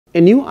A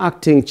new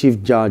acting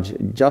Chief Judge,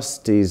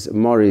 Justice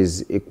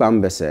Maurice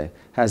Ikpambese,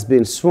 has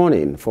been sworn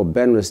in for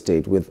Benue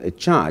State with a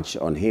charge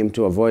on him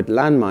to avoid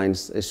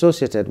landmines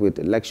associated with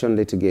election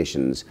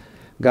litigations.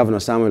 Governor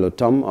Samuel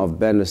Ortom of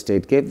Benue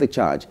State gave the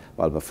charge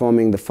while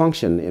performing the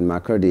function in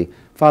Makurdi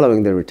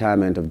following the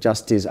retirement of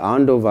Justice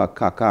Aondover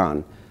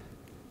Kaka'an.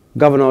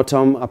 Governor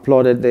Ortom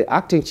applauded the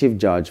acting Chief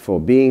Judge for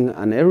being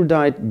an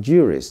erudite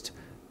jurist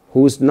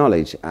whose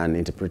knowledge and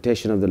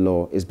interpretation of the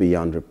law is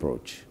beyond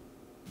reproach.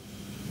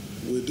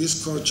 With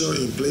this culture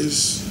in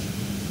place,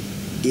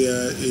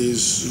 there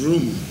is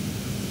room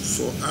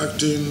for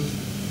acting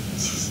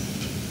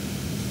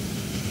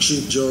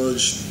Chief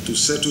Judge to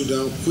settle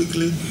down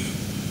quickly,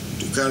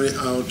 to carry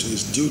out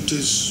his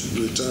duties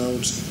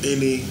without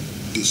any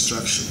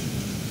distraction.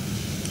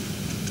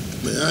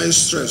 May I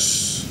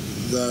stress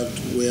that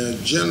we are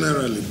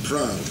generally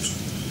proud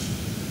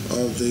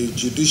of the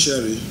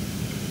judiciary,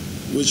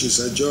 which is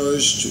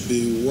adjudged to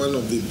be one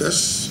of the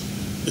best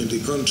in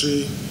the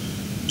country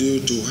due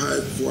to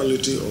high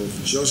quality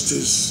of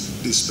justice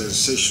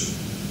dispensation.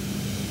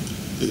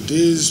 It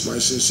is my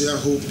sincere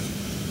hope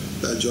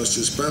that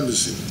Justice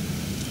Ikpambese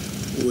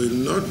will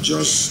not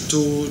just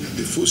follow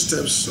the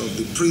footsteps of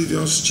the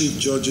previous chief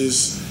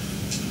judges,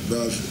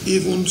 but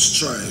even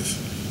strive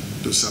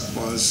to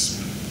surpass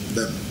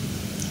them.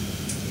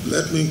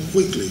 Let me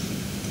quickly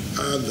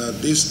add that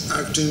this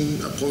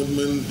acting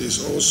appointment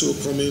is also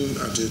coming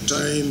at a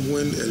time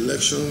when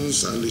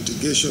elections and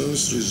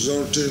litigations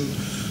resulting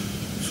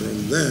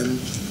from them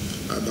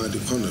are by the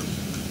corner.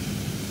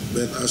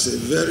 But as a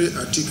very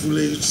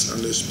articulate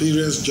and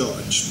experienced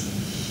judge,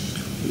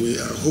 we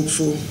are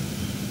hopeful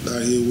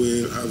that he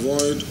will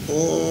avoid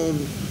all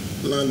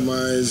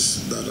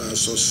landmines that are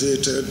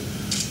associated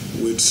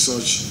with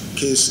such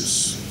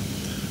cases.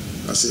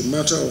 As a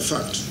matter of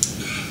fact,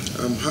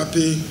 I'm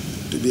happy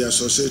to be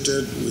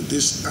associated with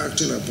this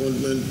acting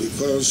appointment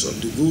because of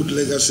the good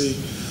legacy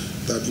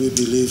that we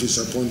believe his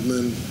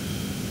appointment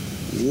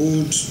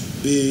would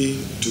be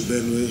to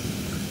Benue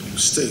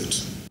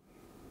State.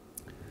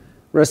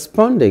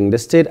 Responding, the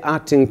state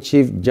acting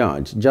Chief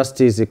Judge,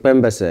 Justice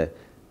Ikpambese,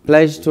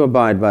 pledged to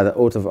abide by the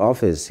oath of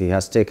office he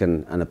has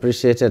taken and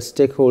appreciated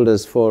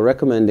stakeholders for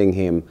recommending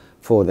him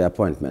for the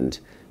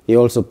appointment. He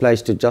also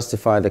pledged to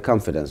justify the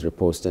confidence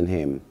reposed in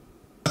him.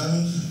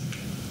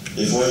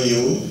 Before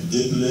you,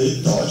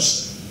 deeply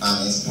touched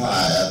and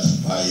inspired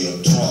by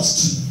your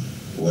trust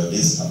with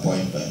this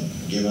appointment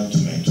given to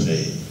me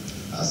today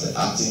as the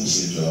acting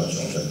Chief Judge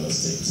of Benue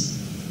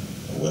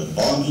State, with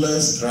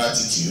boundless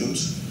gratitude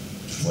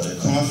for the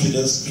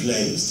confidence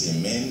placed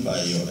in me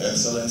by your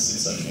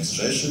Excellency's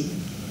administration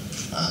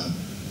and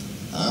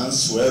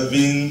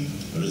unswerving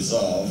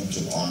resolve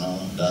to honor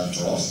that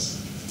trust,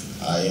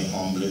 I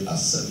humbly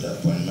accept the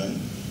appointment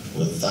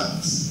with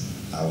thanks.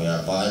 I will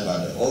abide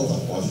by the oath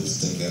of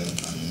office taken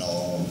and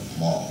no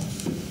more.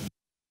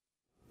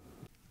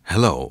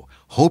 Hello,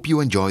 hope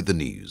you enjoyed the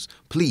news.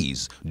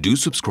 Please do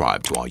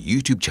subscribe to our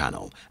YouTube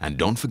channel and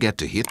don't forget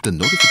to hit the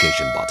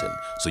notification button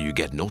so you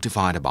get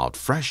notified about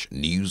fresh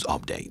news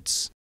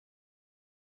updates.